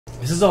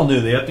This is all new.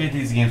 They update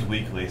these games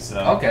weekly, so...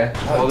 Okay.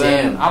 Oh, Well,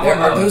 then, damn. I'm There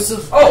gonna... are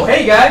those... Oh,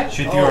 hey, guy!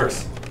 Shoot the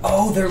orcs.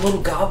 Oh, they're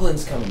little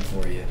goblins coming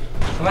for you.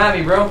 Come at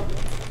me, bro.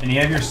 And you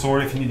have your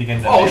sword if you need to get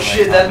into Oh, melee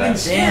shit, that combat.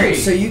 thing's scary.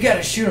 Damn, so you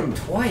gotta shoot them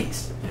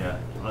twice. Yeah.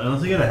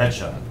 Unless you get a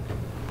headshot.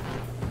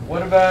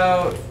 What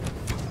about...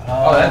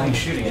 Oh, that thing's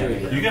shooting at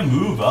me. You can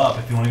move up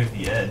if you want to get to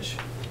the edge.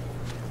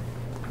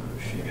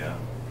 There you go.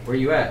 Where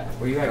you at?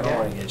 Where you I at, don't guy?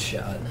 want to get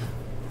shot.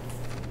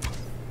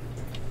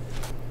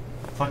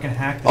 Fucking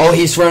hack this. Oh,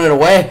 he's running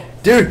away.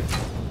 Dude.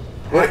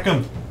 Hack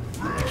him.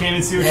 I can't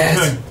even see what Yes.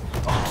 you're doing.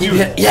 Oh, Keep dude.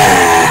 hit.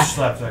 Yeah!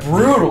 Slap that.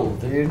 Brutal,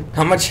 dude.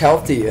 How much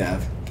health do you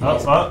have?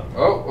 Up, up.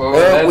 Oh,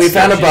 Oh, we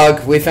found a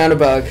bug. We found a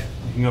bug.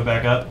 You can go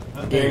back up.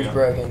 Oh, there you Game's go.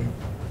 broken.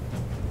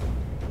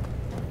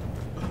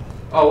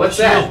 Oh, what's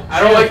Shield, that? I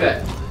don't shield. like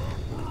that.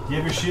 You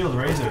have your shield,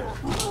 Razor.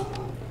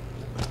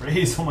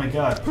 Raise, oh my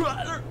god.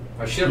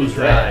 My shield You was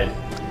died.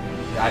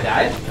 red. I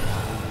died?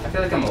 I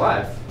feel like I'm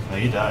alive. No,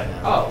 you died.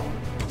 Oh.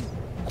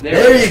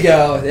 There you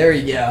go. There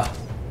you go.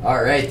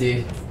 All right,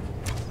 dude.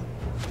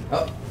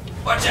 Oh,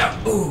 watch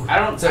out. Ooh. I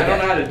don't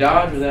know how to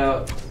dodge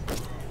without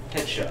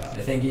headshot.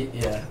 I think he,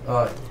 yeah.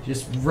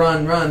 Just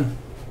run, run.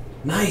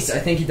 Nice. I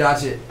think he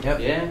dodged it. Yep.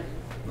 Yeah?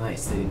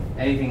 Nice, dude.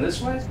 Anything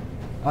this way?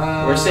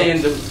 We're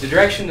saying the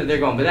direction that they're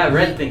going, but that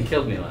red thing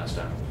killed me last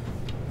time.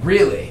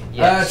 Really?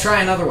 Yes.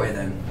 Try another way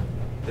then.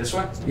 This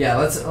way? Yeah,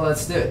 let's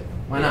do it.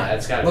 Why Yeah, not?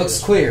 that's gotta Looks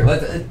be- clear.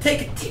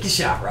 Take a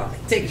shot, Rock.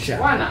 Take a shot.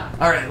 Why not?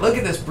 All right, look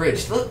at this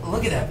bridge.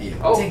 Look at that view.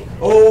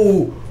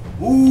 Oh.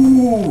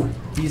 Ooh.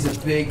 He's a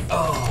big.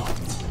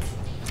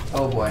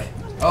 Oh boy.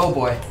 Oh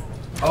boy.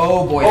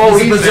 Oh boy. Oh,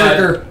 he's a he's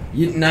berserker.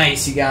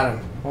 Nice. You got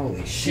him.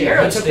 Holy shit.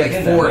 Arrow That took stick like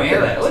in there. 4 Look at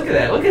that. arrows. Look at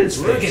that. Look at its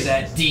Look face.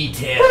 at that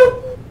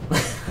detail.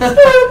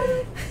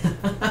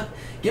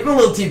 Give him a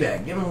little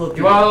teabag. Give him a little.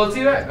 You want a little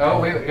teabag?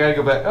 Oh wait, we gotta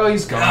go back. Oh,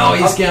 he's gone. Oh,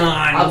 he's gone.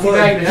 I'll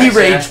teabag the He next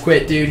rage guy.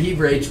 quit, dude. He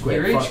rage quit.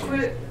 You rage Fuck him.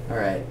 quit? All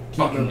right. Keep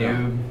Fucking moving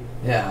on.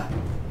 noob. Yeah.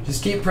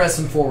 Just keep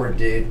pressing forward,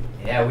 dude.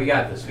 Yeah, we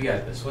got this. We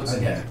got this. What's in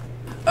Okay. there?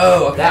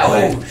 Oh, okay. That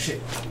way. Oh,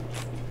 shit.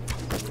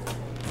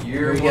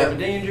 You're Here we more go. of a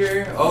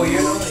danger. Oh,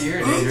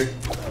 you're a danger.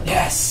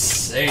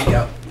 Yes. There you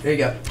go. There you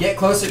go. Get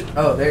closer.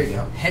 Oh, there you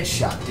go.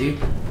 Headshot, dude.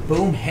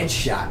 Boom,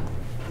 headshot.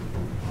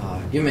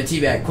 Give him a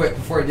teabag quick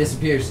before he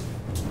disappears.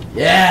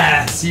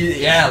 Yes.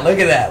 Yeah, look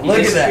at that. He Look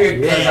at that.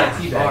 disappeared because Yeah.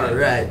 I teabagged All him.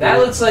 right. That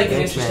dude. looks like an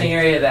Thanks, interesting man.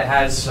 area that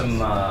has some.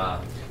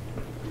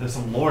 There's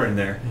some lore in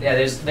there. Yeah,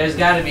 there's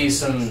got to be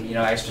some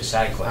extra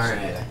side quests. All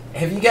right.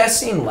 Have you guys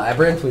seen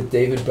Labyrinth with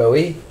David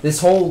Bowie? This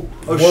whole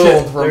Oh, world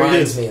shit. There it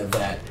reminds is. me of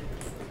that.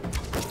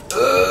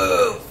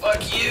 Oh,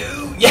 fuck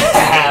you!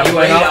 Yeah, You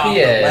went right off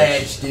the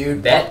edge.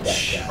 dude. Bitch. Fuck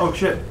that guy. Oh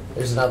shit.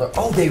 There's another.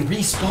 Oh, they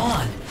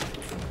respawn.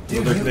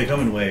 Dude, They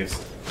come in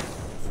waves.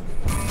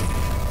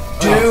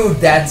 dude,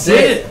 that's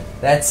Did it.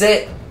 That's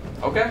it.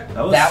 Okay.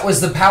 That was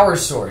the power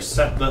source.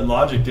 That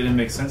logic didn't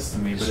make sense to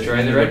me, but it Destroy the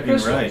ended red up being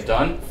crystal. right.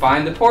 Done.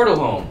 Find the portal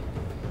home.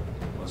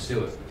 Let's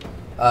do it.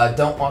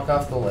 Don't walk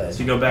off the ledge.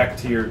 So you go back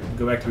to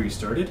where you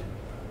started.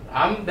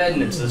 I'm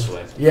betting it's this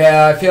way.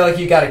 Yeah, I feel like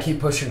you got to keep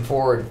pushing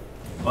forward.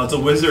 Oh, it's a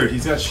wizard.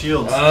 He's got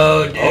shields.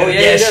 Oh, dude. Oh, yeah,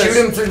 he does.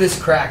 shoot him through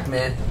this crack,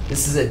 man.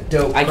 This is a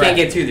dope. I crack. can't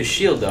get through the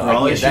shield though. I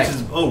Raleigh can get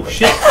shoots back. his. Oh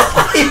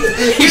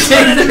shit! He's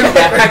running him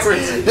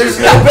backwards. There's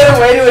no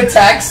better way to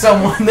attack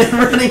someone than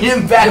running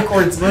him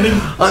backwards. I'm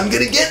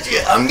gonna get you.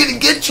 I'm gonna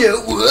get you.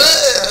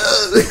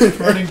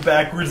 Whoa. Running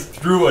backwards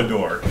through a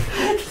door.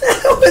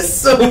 That was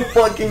so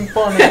fucking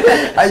funny.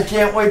 I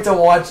can't wait to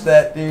watch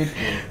that, dude.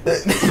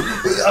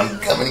 I'm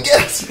coming to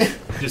get you.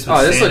 Just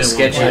Oh, this stand looks in one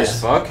sketchy place.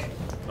 as fuck.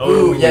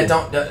 Ooh, yeah,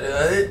 don't.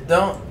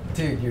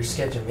 Dude, you're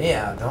sketching me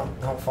out.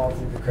 Don't fall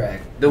through the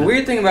crack. The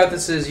weird thing about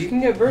this is you can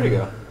get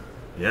vertigo.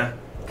 Yeah,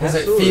 Because it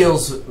Absolutely.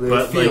 feels.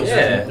 but like,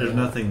 Yeah. there's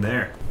nothing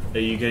there. Are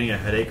you getting a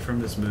headache from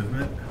this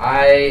movement?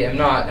 I am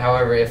not.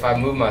 However, if I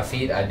move my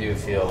feet, I do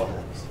feel.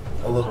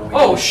 a little weird.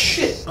 Oh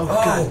shit! Oh,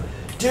 Oh,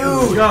 dude.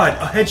 Oh god,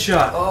 a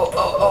headshot.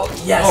 Oh,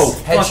 yes. Oh,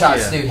 fuck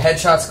Headshots, yeah. dude.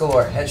 Headshots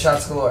galore.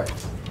 Headshots galore.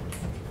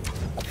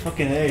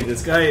 Fucking A,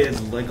 this guy is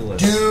Legolas.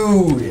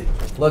 Dude,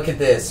 look at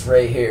this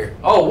right here.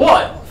 Oh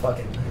what?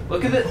 Fucking.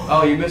 Look at it.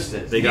 Oh, you missed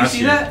it. They Did you got see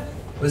you. that?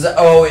 Was that?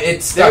 Oh,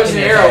 it's stuck There was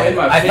in an your arrow head. in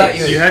my I thought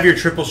face. You have your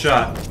triple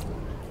shot.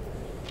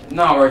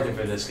 Not working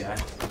for this guy.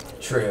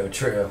 True.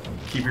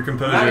 Keep your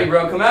Come at me, composure.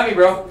 bro. Come at me,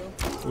 bro.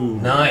 Ooh.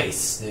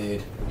 Nice,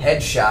 dude.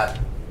 Headshot.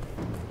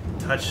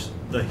 Touch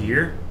the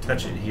here.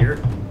 Touch it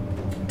here.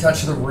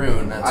 Touch the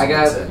rune. That's I what it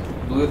got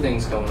said. blue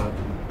things coming up.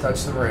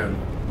 Touch the rune.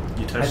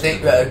 You touch. I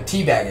think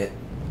teabag it.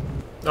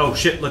 Oh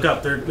shit! Look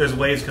up. There's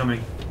waves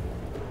coming.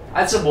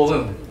 That's a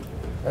balloon.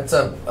 That's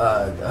a.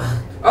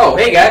 Oh,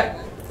 hey,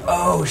 guy.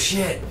 Oh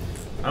shit.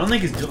 I don't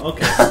think he's doing.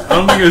 Okay. I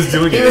don't think he was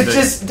doing He anything. was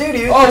just, dude.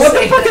 He was Oh, just what the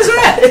saying- fuck is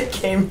that? It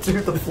came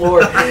through the floor.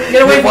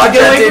 Get away from Watch me,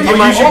 get that, away dude. from You me.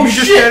 might- Oh, You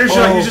just shit. scatter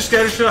shot. Oh. You just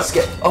scatter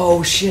shot.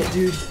 Oh shit,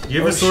 dude. You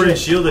have a sword and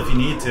shield if you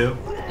need to.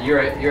 You're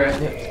right. You're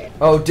right.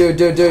 Oh, dude.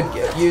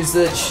 Use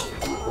the.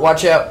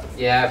 Watch out.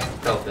 Yeah, I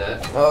felt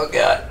that. Oh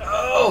god.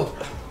 Oh.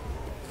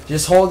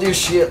 Just hold your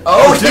shield.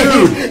 Oh,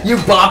 dude. You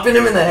bopping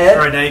him in the head.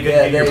 All right, now you can Yeah,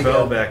 get there your you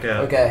bow go. back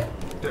out. Okay.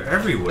 They're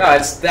everywhere. No,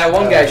 it's that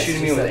one guy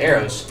shooting me just with that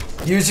arrows.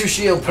 Use your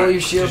shield. Pull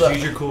your shield Just up.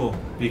 use your cool.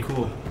 Be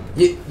cool.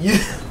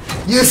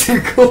 Use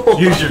your cool.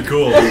 Use your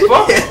cool.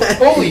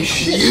 Holy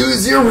shit.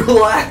 Use your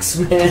relax,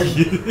 man.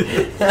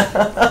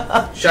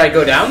 Should I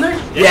go down there?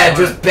 Yeah,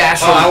 just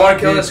bash him. Oh, I want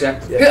to kill this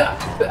guy. Yeah.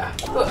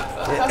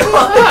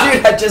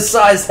 Dude, I just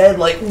saw his head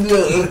like.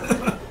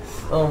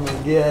 Oh my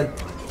god.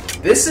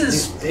 This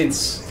is.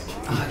 It's.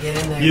 Oh, get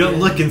in there. You don't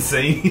look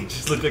insane. You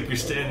just look like you're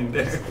standing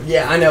there.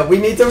 Yeah, I know. We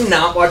need to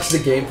not watch the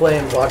gameplay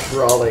and watch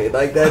Raleigh.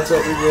 Like, that's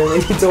what we really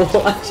need to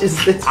watch.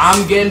 Is this?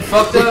 I'm getting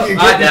fucked up. You're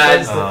I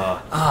getting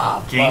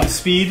died. Game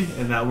speed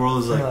in that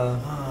world is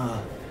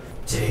like.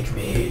 Take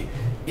me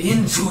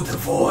into the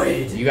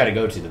void. You gotta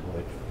go to the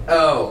void.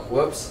 Oh,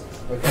 whoops.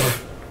 Okay.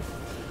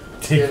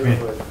 Take me.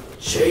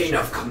 Chain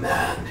of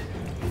command.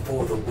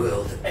 Before the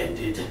world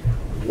ended,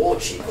 War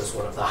Chief was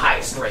one of the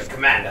highest ranked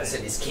commanders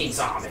in his king's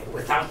army.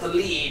 Without the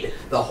lead,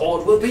 the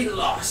horde will be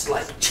lost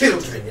like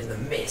children in the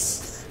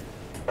mist.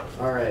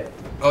 Alright.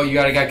 Oh, you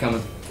got a guy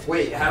coming.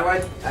 Wait, how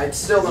do I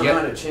still don't know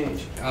how to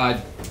change.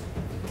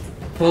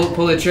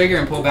 Pull the trigger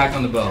and pull back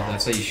on the bow.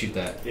 That's how you shoot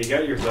that. You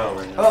got your bow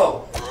right now.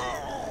 Oh.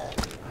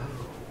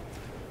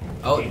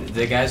 Oh,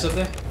 the guy's up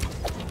there?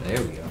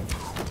 There we go.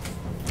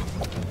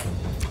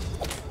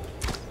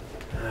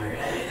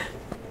 Alright.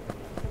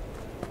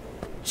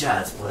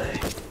 Child's play.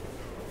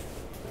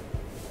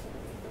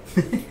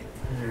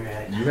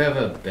 Alright. You have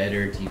a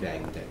better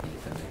teabagging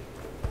technique than me.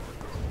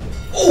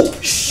 Oh,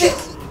 shit!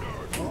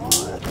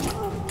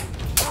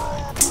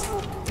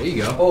 There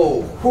you go.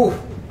 Oh, whew.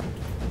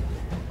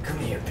 Come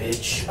here,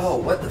 bitch. Oh,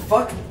 what the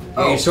fuck?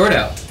 Get your sword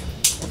out.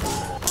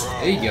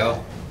 There you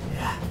go.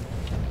 Yeah.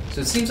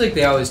 So it seems like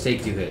they always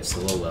take 2 hits,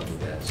 the low level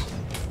guys.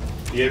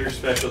 You have your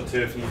special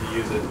too if you need to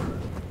use it.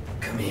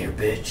 Come here,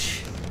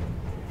 bitch.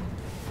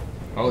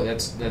 Oh,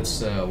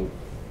 that's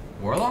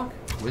Warlock?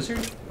 Wizard?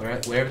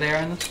 Whatever they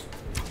are in this?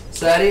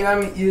 So how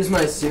do you use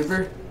my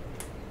super?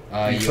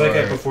 You click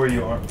it before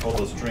you pull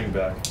the string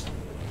back.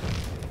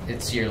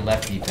 It's your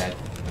left D-pad.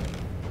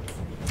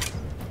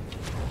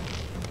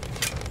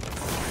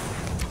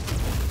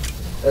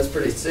 That's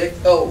pretty sick.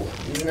 Oh,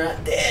 he's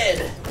not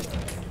dead.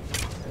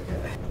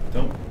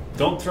 Okay.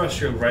 Don't thrust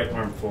your right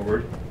arm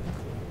forward.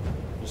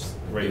 Just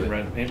right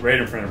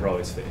in front of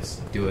Raleigh's face.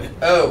 Do it.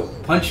 Oh.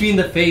 Punch me in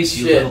the face,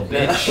 you Shit. little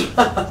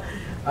bitch.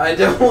 I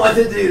don't want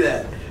to do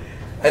that.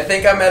 I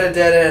think I'm at a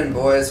dead end,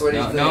 boys. What do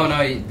you think?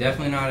 No, you're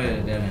definitely not at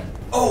a dead end.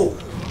 Oh!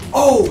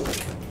 Oh!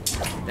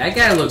 That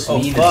guy looks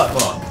mean fuck.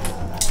 as fuck.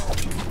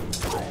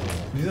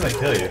 He's gonna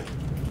kill you.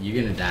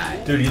 You're gonna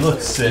die. Dude, you look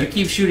You sick.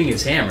 keep shooting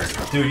his hammer.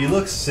 Dude, you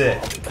look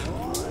sick.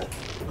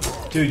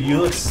 Dude, you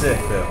look sick,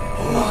 though.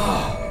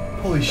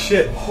 Holy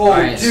shit. Oh,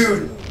 Alright.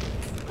 dude.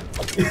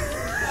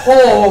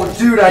 Oh,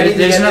 dude, I need to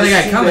There's get another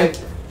this guy coming.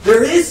 feedback.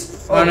 There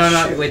is? Oh, no.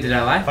 shit. Wait, did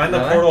I lie? Find the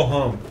Did I lie? portal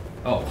home.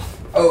 Oh.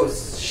 Oh,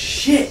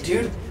 shit,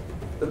 dude.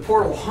 The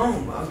portal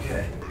home.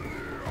 Okay.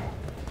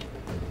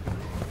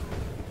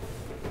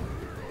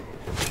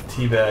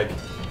 Teabag.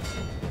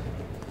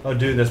 Oh,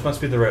 dude, this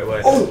must be the right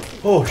way. Oh!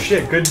 Oh,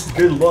 shit. Good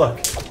luck.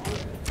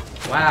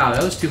 Wow,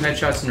 that was 2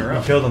 headshots in a row.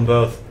 You killed them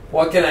both.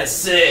 What can I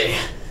say?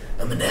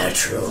 I'm a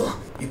natural.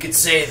 You could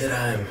say that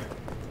I'm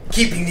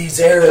keeping these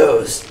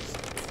arrows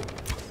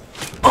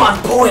on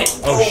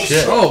point. Oh,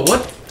 shit. Oh,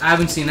 what? I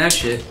haven't seen that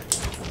shit.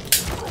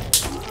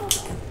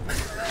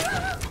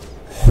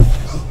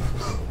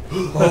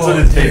 That's what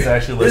his face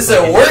actually looks This is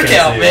like. a You just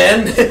can't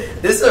workout, see it.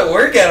 man. This is a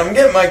workout. I'm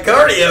getting my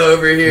cardio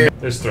over here.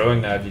 There's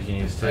throwing knives you can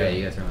use, too. Oh, yeah,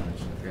 you gotta throw on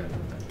this. I forgot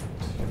about that.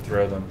 You can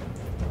throw them.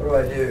 What do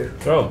I do?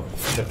 Throw.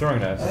 They're throwing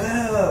knives.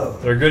 Oh.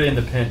 They're good in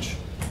the pinch.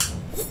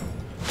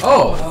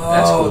 Oh,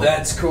 that's cool.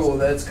 That's cool.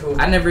 That's cool.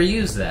 I never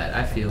used that.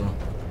 I feel.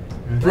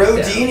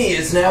 Brodini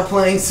is now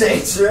playing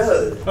Saints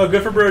Row. Oh,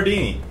 good for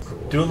Brodini.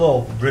 Do a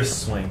little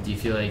wrist swing. Do you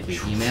feel like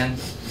you're He-Man?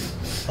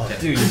 Oh,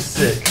 dude, you're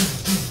sick.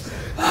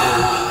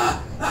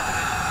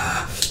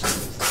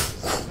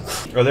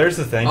 Oh, there's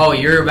the thing. Oh,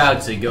 you're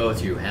about to go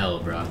through hell,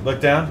 bro. Look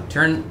down.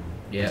 Turn.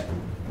 Yeah.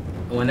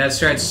 When that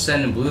starts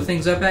sending blue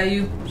things up at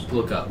you, just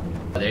look up.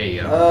 There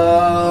you go.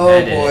 Oh,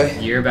 That did boy.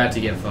 it. You're about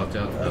to get fucked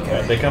up.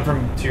 Okay. They come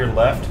from to your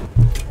left.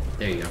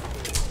 There you go.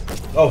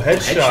 Oh,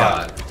 headshot.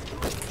 Headshot.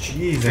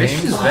 Jeez,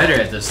 Christian's Ames. better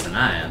at this than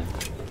I am.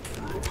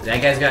 That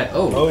guy's got.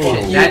 Oh, Oh,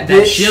 shit. you That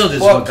bitch. shield is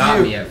Fuck what got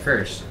you. me at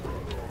first.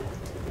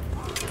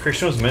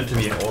 Christian was meant to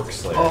be an orc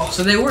slayer. Oh.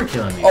 So they were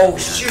killing me. Oh,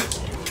 shoot.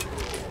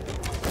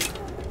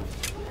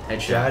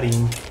 Shot Headshot.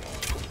 him.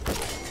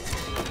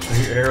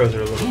 Your arrows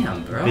are a little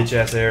Damn, bro. bitch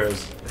ass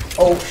arrows.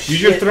 Oh, shit.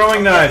 Use your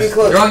throwing Get knives. me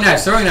close. Throwing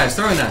knives, throwing knives,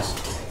 throwing knives.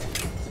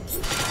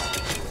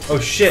 Oh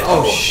shit.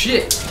 Oh,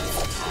 shit.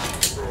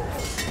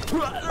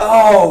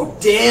 Oh,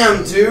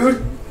 damn,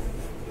 dude.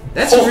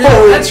 That's Oh,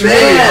 really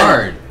man.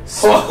 hard.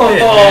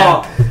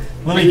 Oh,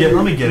 Let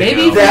me get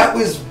Maybe it. that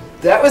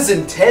was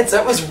intense.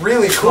 That was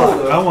really cool. I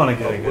Though. want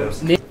to get a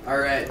ghost. All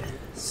right,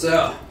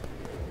 so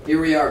here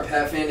we are.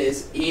 Pathfind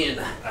is in.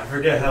 I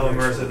forget how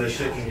immersive this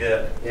shit can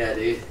get. Yeah,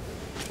 dude.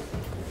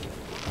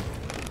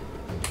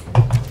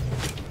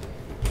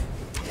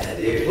 Yeah,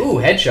 dude. Ooh,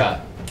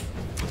 headshot.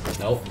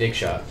 Nope, dick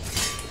shot.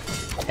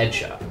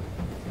 Headshot.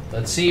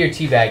 Let's see your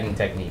teabagging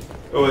technique.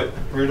 Oh wait,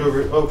 right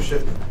over. Oh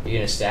shit. You're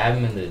gonna stab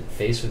him in the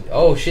face with.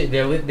 Oh shit!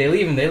 They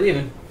leaving. They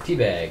leaving.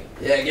 Teabag.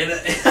 Yeah, get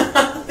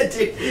it.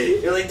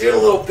 Dude, you're like doing a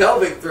little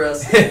pelvic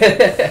thrust.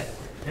 Yeah,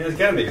 it's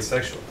gotta make it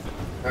sexual.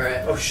 All right.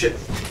 Oh shit.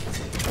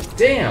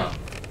 Damn.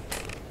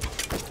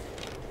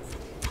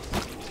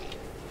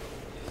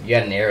 You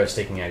got an arrow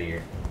sticking out of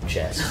your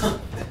chest.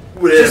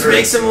 Whatever. Just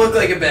makes him look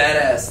like a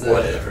badass, though.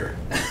 Whatever.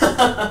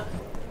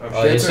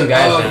 Oh, there's some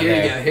guys Oh, down here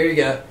there. you go. Here you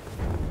go.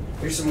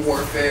 Here's some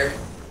warfare.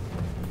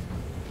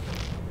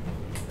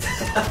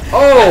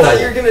 Oh! I thought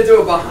you were gonna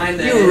do it behind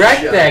the You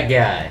wrecked headshot. that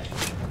guy.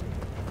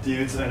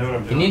 Dudes, I know what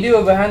I'm doing. Can you do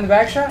a behind the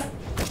back shot?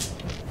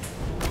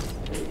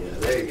 There you go.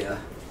 There you go.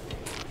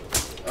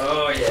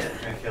 Oh yeah.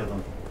 I killed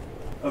him.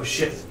 Oh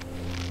shit.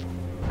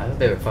 I thought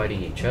they were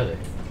fighting each other.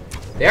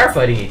 They are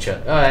fighting each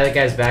other. Oh, that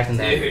guy's back in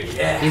that. Dude,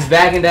 yeah. He's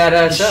back in that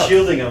He's cell.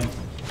 shielding him.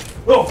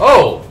 Oh!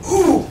 Oh!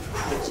 Ooh.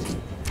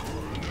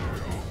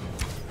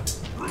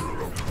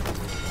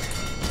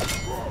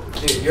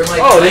 Dude, you're like.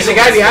 Oh, there's a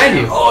guy behind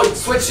you. Oh,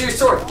 switch to your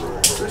sword.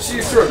 Switch to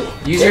your sword.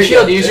 Use There your you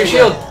shield. go. Use There your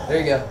you go. shield. There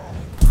you go.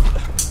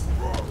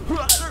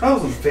 That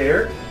wasn't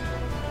fair.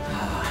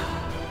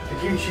 The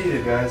game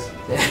cheated, guys.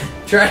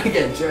 Try it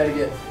again. Try it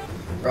again.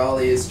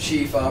 Raleigh is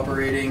chief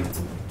operating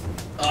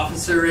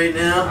officer right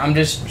now. I'm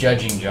just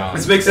judging John.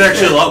 This makes it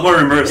actually a lot more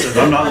immersive.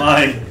 I'm not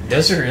lying.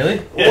 Does it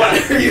really? Yeah.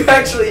 What? Are you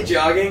actually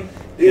jogging?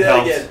 Do It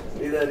that helps. again.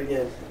 Do that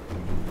again.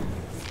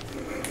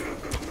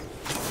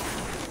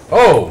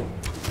 Oh!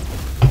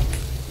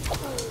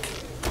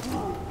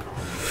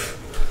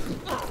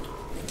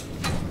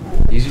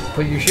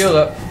 Put your shield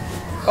up.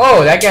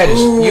 Oh, that guy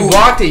just. Ooh. You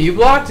blocked it. You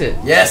blocked it.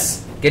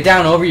 Yes. Get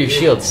down over your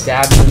shield.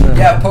 Stab him in the.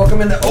 Yeah, poke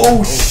him in the.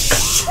 Oh,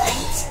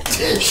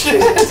 shit.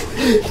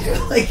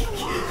 You're like.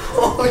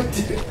 Oh,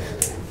 dude.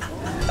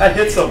 I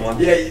hit someone.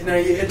 Yeah, you know,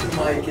 you hit the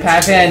mic.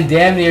 It's Papan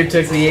damn near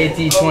took the AT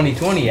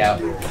 2020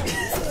 out.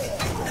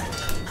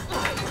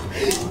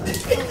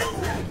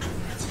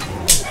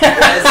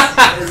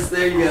 Yes,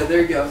 there you go,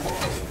 there you go.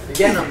 You're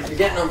getting them, you're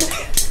getting them.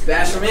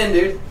 Bash them in,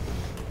 dude.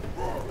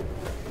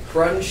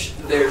 Crunch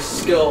their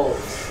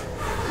skulls.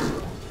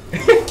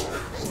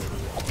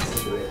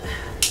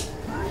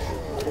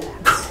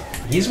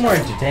 He's more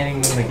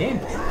entertaining than the game.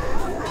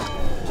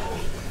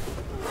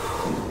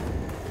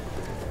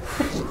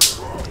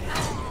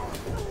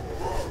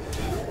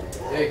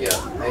 There you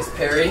go. Nice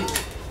parry.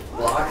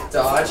 Block,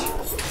 dodge.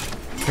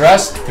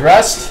 Thrust,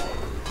 thrust.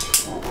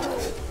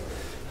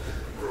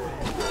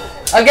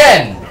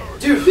 Again!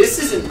 Dude, this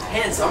is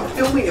intense. I'm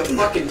filming a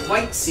fucking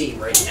fight scene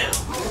right now.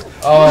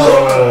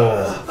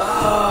 Oh.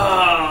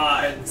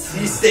 Ah,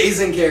 he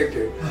stays in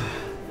character.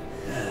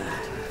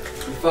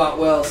 You fought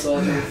well,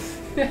 soldier.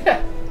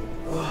 Damn,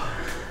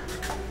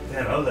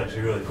 that was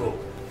actually really cool.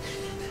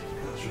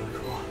 That was really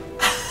cool.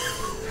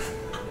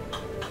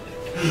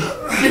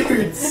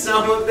 Dude,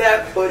 some of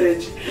that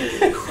footage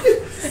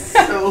is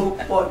so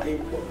fucking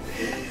cool.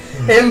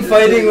 Him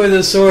fighting with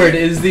a sword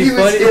is the He was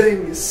funniest.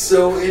 getting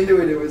so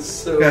into it. It was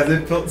so. Guys,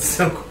 it felt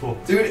so cool.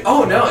 Dude,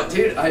 oh no,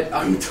 dude,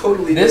 I'm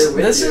totally This there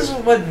with this you. is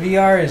what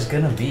VR is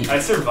gonna be. I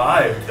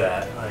survived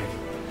that. Like,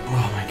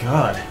 oh my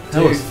god. That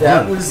Dude, was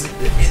that fun. was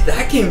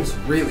that game's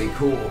really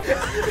cool.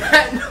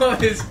 That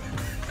noise.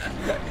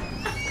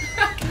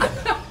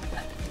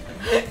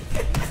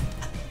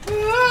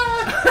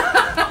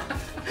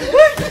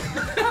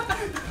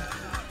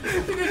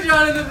 Look at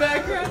John in the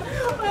background.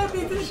 I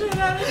beat the shit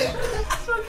out of him.